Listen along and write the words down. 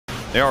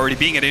They're already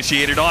being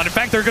initiated on. In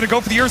fact, they're going to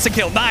go for the Ursa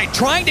kill. 9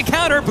 trying to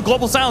counter, but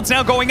Global Silence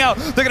now going out.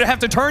 They're going to have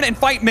to turn and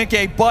fight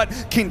miCKe,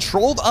 but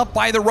controlled up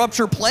by the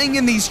Rupture, playing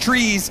in these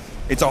trees.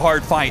 It's a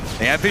hard fight.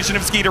 They have vision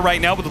of Skeeter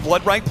right now with the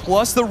Blood Right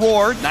plus the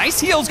Roar. Nice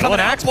heals coming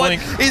out, but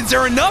is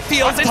there enough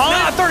heals? It's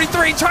not.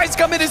 33 tries to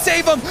come in to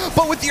save him,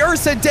 but with the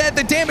Ursa dead,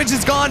 the damage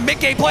is gone.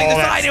 miCKe playing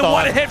the side, and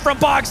what a hit from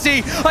Boxy.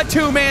 A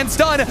 2-man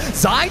stun.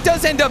 Zai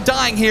does end up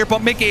dying here,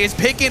 but miCKe is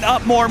picking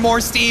up more and more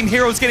steam.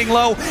 Hero's getting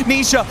low.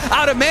 Nisha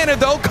out of mana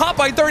though, caught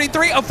by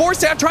 33. A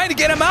 4-stab trying to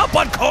get him out,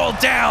 but called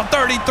down.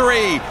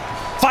 33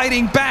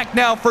 fighting back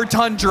now for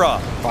Tundra.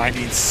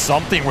 Finding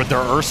something with their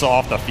Ursa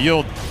off the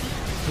field.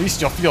 At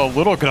least you'll feel a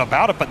little good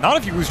about it, but not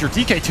if you lose your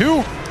DK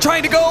too.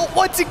 Trying to go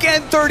once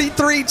again,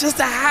 33, just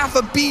a half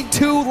a beat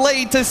too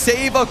late to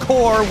save a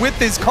core with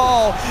this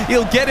call.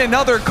 He'll get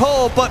another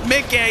call, but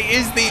miCKe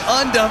is the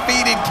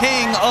undefeated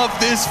king of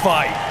this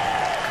fight.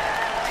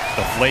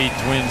 The Flayed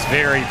Twins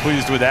very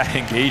pleased with that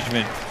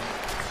engagement.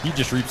 He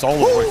just reaps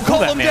all over.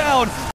 Call him down.